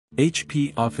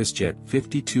HP Officejet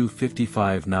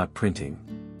 5255 not printing.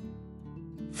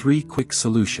 3 quick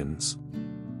solutions.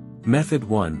 Method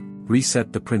 1,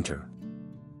 reset the printer.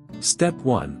 Step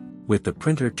 1, with the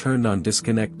printer turned on,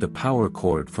 disconnect the power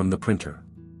cord from the printer.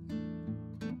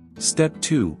 Step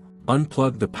 2,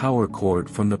 unplug the power cord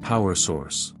from the power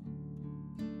source.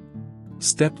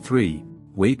 Step 3,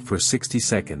 wait for 60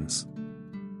 seconds.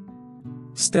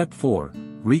 Step 4,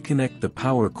 reconnect the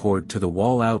power cord to the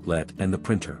wall outlet and the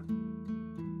printer.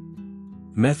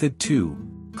 Method 2,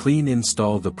 clean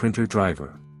install the printer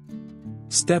driver.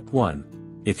 Step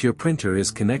 1, if your printer is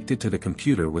connected to the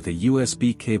computer with a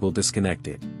USB cable,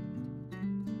 disconnected.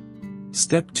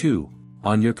 Step 2,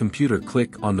 on your computer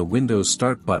click on the Windows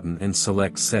Start button and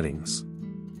select Settings.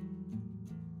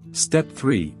 Step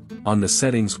 3, on the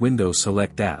Settings window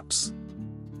select Apps.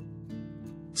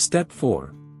 Step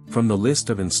 4, from the list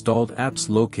of installed apps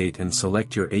locate and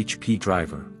select your HP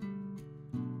driver.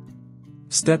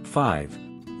 Step 5,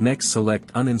 next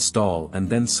select Uninstall and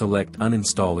then select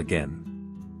Uninstall again.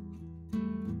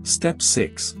 Step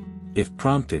 6, if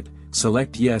prompted,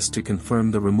 select Yes to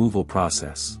confirm the removal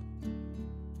process.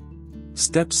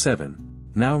 Step 7,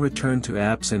 now return to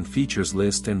Apps and Features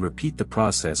list and repeat the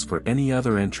process for any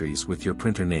other entries with your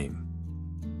printer name.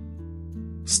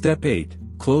 Step 8,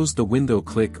 close the window,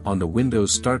 click on the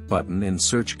Windows Start button and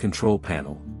search Control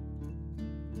Panel.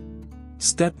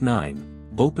 Step 9,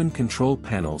 open Control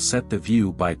Panel, set the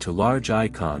view by to large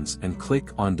icons and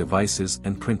click on Devices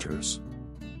and Printers.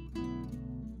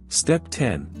 Step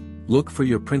 10, look for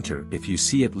your printer, if you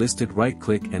see it listed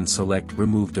right-click and select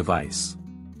Remove Device.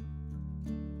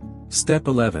 Step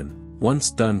 11, once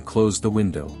done close the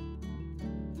window.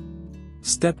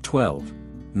 Step 12,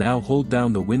 now hold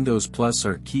down the Windows plus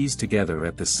or keys together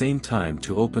at the same time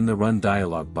to open the Run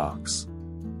dialog box.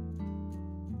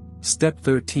 Step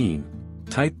 13,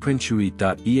 type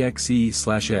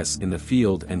printsuite.exe/s in the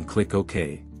field and click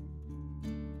OK.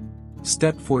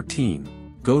 Step 14,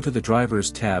 go to the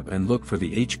Drivers tab and look for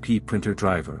the HP printer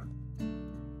driver.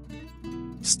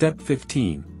 Step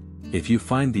 15, if you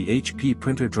find the HP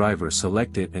printer driver,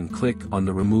 select it and click on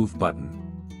the Remove button.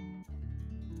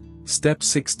 Step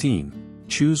 16,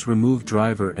 choose Remove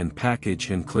Driver and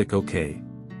Package and click OK.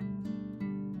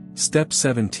 Step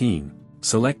 17,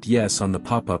 select Yes on the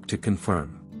pop-up to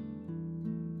confirm.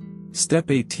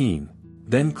 Step 18,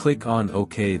 then click on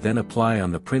OK, then apply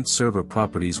on the Print Server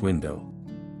Properties window.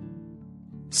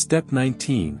 Step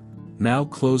 19, now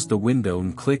close the window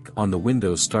and click on the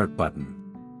Windows Start button.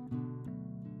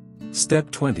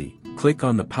 Step 20, click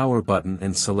on the Power button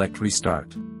and select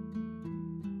Restart.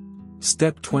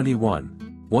 Step 21,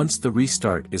 once the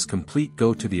restart is complete,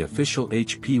 go to the official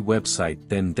HP website,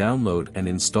 then download and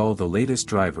install the latest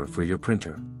driver for your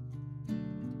printer.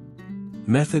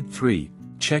 Method 3,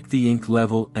 check the ink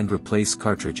level and replace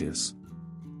cartridges.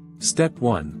 Step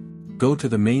 1, go to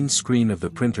the main screen of the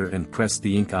printer and press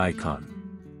the ink icon.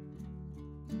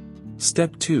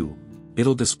 Step 2,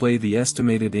 it'll display the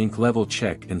estimated ink level,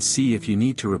 check and see if you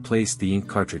need to replace the ink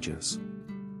cartridges.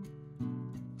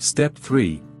 Step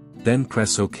 3, then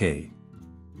press OK.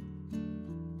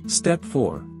 Step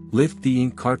 4, lift the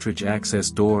ink cartridge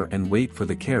access door and wait for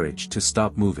the carriage to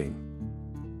stop moving.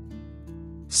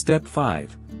 Step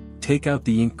 5, take out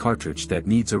the ink cartridge that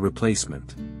needs a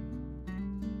replacement.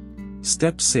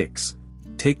 Step 6,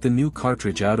 take the new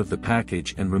cartridge out of the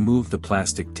package and remove the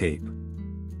plastic tape.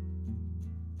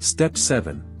 Step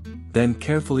 7, then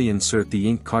carefully insert the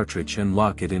ink cartridge and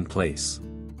lock it in place.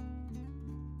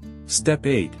 Step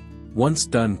 8, once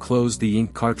done, close the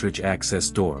ink cartridge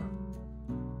access door.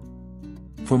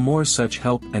 For more such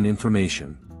help and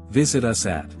information, visit us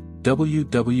at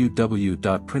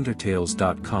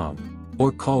www.printertales.com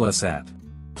or call us at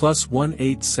 +1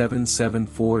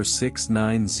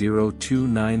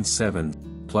 87746900297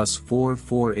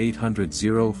 +44 800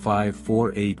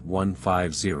 0548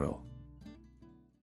 150.